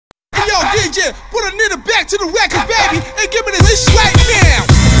DJ, put a nigga back to the record, baby, and give me this right now.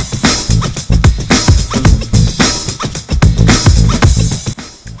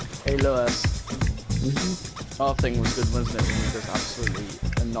 Hey Lewis. Our thing was good, wasn't it? When we just absolutely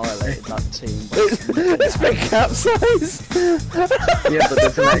annihilated that team. It's been capsized! Yeah, but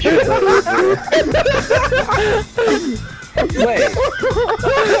there's an extra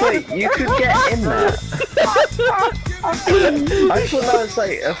Wait, you could get in there. I thought that was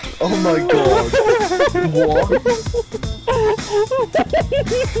like, oh my god. What?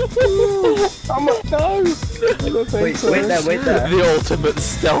 No! Wait there. The ultimate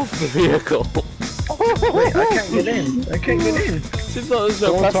stealth vehicle. Wait, I can't get in. Seems like there's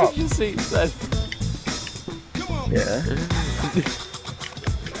no passenger seats then. Yeah.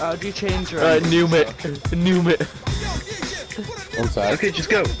 How do you change your New it. One side. Okay, just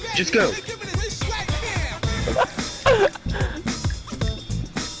go.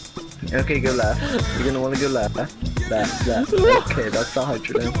 Okay, go left. You're gonna wanna go left. Left. Okay, that's the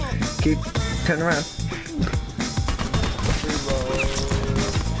hydrogen. Turn around.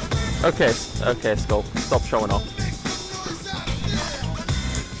 Okay, Skull. Stop showing off.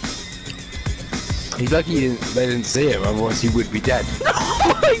 He's lucky they didn't see him, otherwise he would be dead. Oh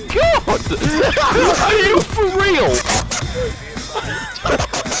my god! Are you for real?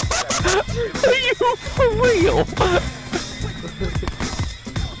 Are you for real?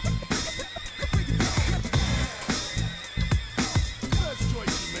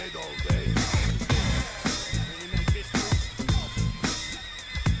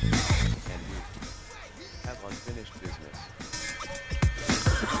 Unfinished business.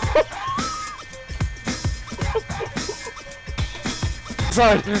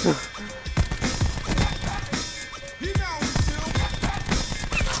 Sorry.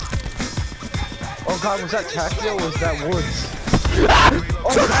 Oh god, was that Tacky or was that Woods?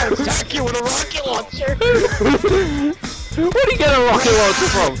 Oh god, it's Tacky with a rocket launcher! Where do you get a rocket launcher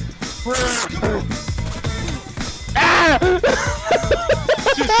from? Ah!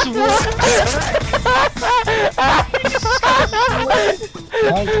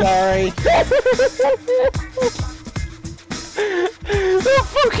 I'm sorry. The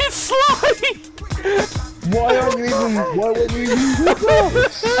fucking slide! Why weren't you using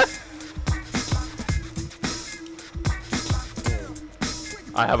this?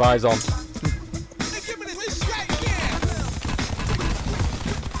 I have eyes on.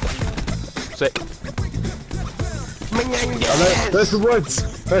 Sick. Where's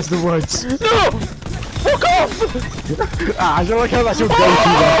the woods? No! Fuck off! I don't like how that's your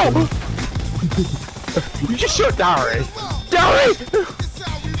go-to. You just shot Darry. Darry!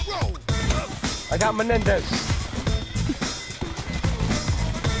 I got Menendez.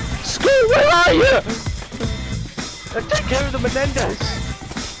 School, where are you? Take care of the Menendez.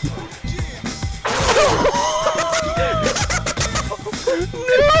 No!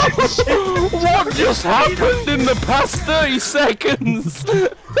 What just happened in the past 30 seconds?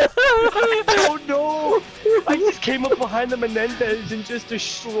 I don't know. I just came up behind the Menendez and just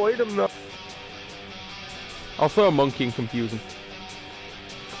destroyed him. I'll throw a monkey and confuse him.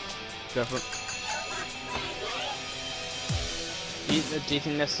 different? Do you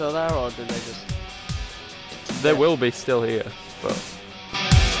think they're still there, or did they just... They will be still here, but...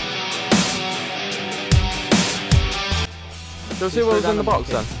 Go see what was in the box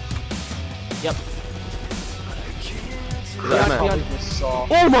then. Yep.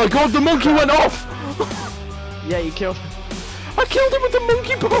 Oh my god, the monkey went off! Yeah, you killed him. I killed him with the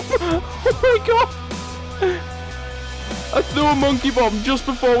monkey bomb! Oh my god! I threw a monkey bomb just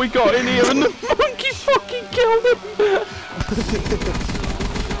before we got in here and the monkey fucking killed him!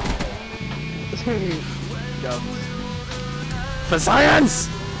 For science!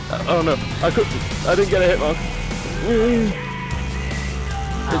 Oh no, I didn't get a hit mark.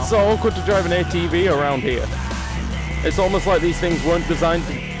 It's so awkward to drive an ATV around here. It's almost like these things weren't designed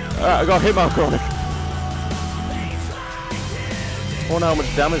to... I got a hit mark on it. I wonder how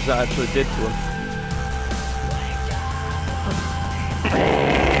much damage that actually did to him.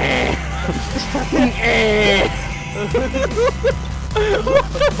 What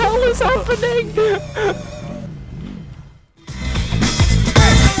the hell is happening?